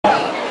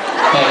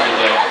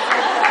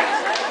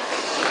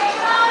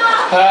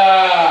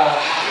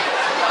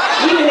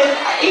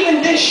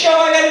Even this show,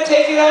 I gotta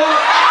take it on.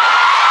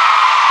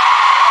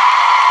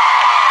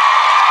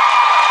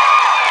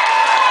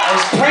 I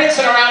was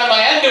prancing around in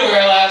my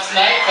underwear last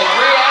night for 3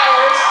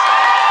 hours.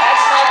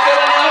 That's not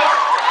good enough.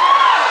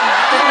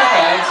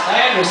 Alright,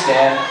 I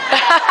understand.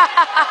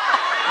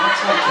 That's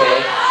okay.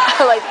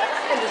 I like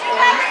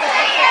understand.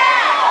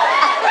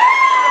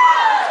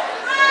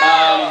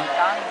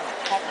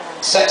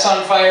 Sex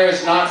on Fire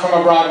is not from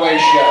a Broadway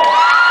show.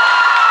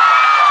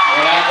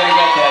 We're not gonna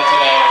get that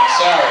today, I'm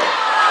sorry.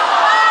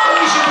 But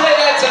we should play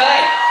that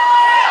tonight.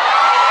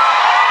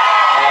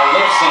 I'll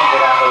lip sync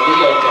it on the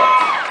Leo deck.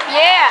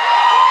 Yeah.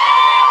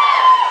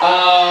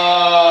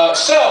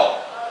 So,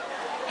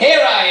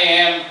 here I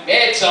am,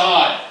 it's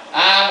on.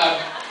 I'm a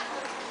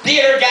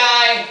theater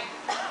guy,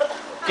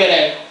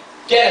 gonna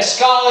get a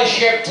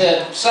scholarship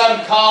to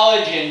some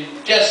college and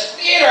just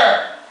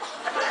theater.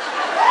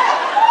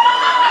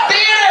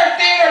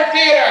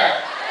 Theater.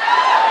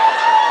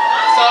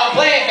 So I'm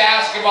playing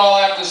basketball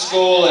after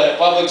school at a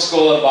public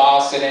school in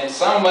Boston, and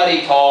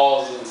somebody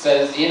calls and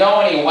says, "You know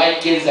any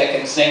white kids that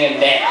can sing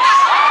and dance?"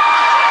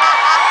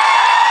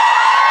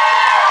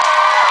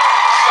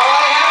 So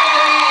I happen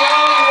to be the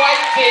only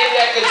white kid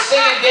that could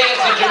sing and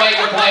dance in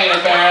Jamaica Plain,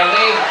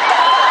 apparently.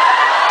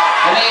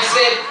 And they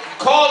said,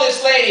 "Call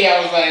this lady." I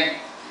was like,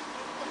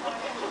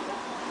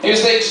 he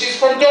was like, "She's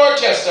from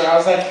Dorchester." I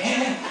was like,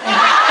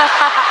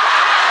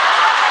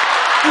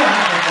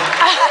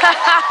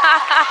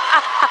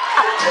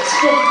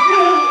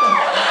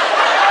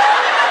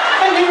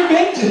 I've never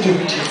been to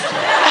Dorchester.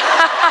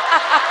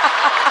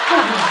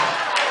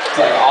 It's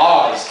like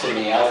Oz to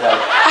me. I was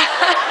like,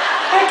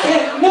 I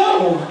can't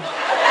know.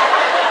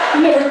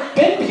 I've never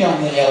been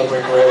beyond the yellow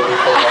brick road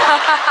before.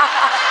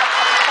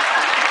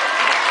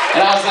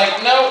 And I was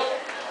like, nope.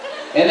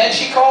 And then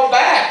she called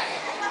back.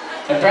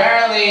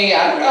 Apparently,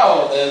 I don't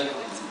know, the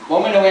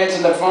woman who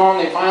answered the phone,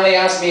 they finally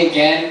asked me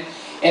again.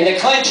 And the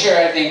clincher,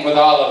 I think, with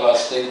all of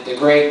us, the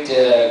great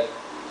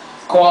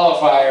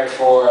qualifier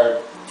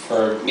for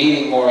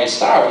meeting Maurice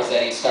Starr was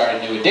that he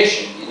started New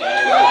Edition. You know,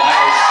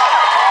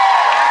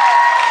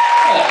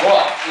 that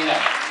was,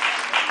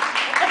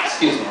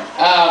 excuse me.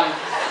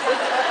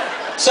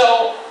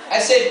 So I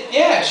said,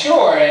 yeah,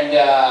 sure. And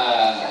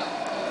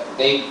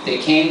they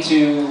came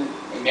to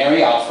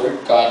Mary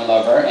Alford, God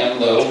love her, M.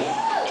 Lou.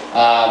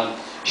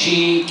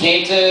 She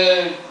came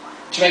to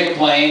Jamaica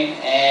Plain,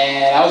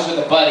 and I was with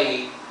a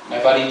buddy. My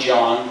buddy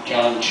John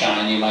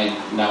Shine, you might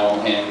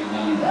know him.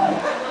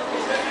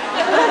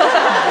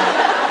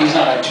 He's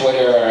not on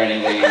Twitter or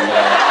anything.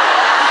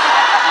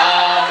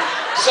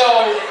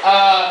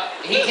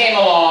 He came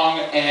along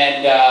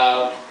and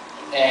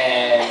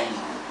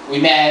we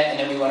met, and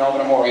then we went over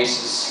to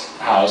Maurice's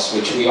house,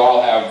 which we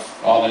all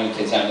the new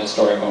kids have this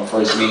story about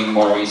first meeting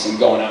Maurice and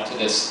going up to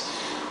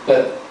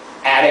the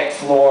attic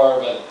floor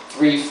of a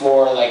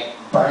 3-floor, like,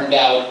 burned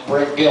out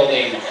brick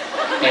building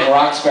in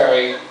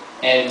Roxbury.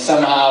 And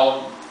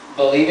somehow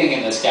believing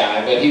in this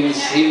guy, but he was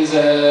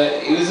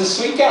a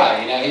sweet guy,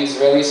 you know. He was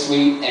really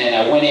sweet, and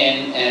I went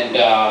in, and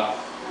it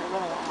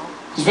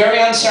was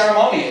very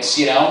unceremonious,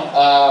 you know.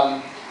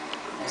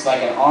 It was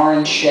like an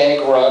orange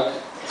shag rug.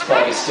 It's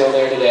probably still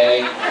there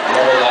today. I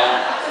remember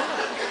that.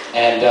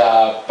 And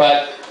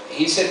but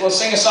he said, "Well,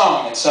 sing a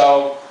song." And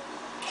so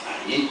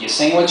you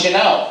sing what you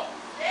know.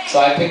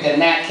 So I picked a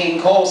Nat King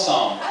Cole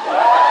song.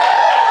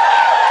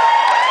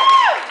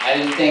 I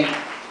didn't think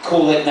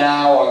Cool It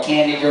Now or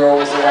Candy Girl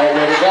was the right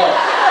way to go.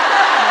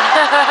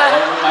 I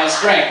went with my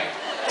strength.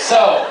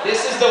 So,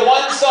 this is the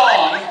one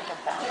song,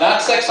 not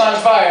Sex on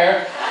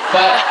Fire,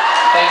 but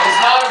that is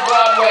not a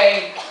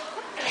Broadway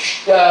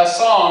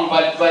song,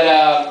 but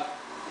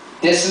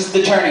this is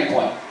the turning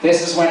point.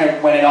 This is when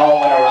it all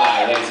went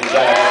awry, ladies and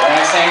gentlemen. When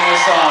I sang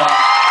this song,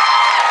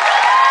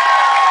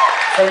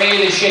 for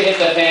me the shit hit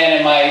the fan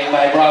and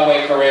my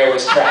Broadway career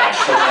was trash.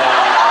 From now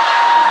on,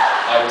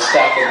 I was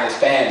stuck in this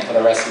band for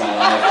the rest of my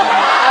life. Yeah!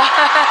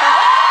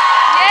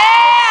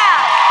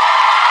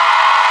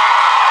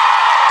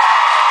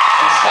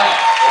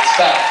 It's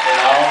tough, you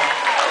know?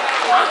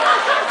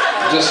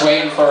 I'm just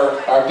waiting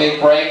for our big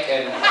break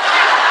and...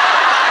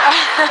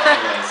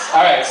 Anyways.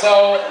 Alright,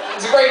 so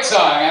it's a great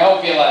song. I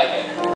hope you like it.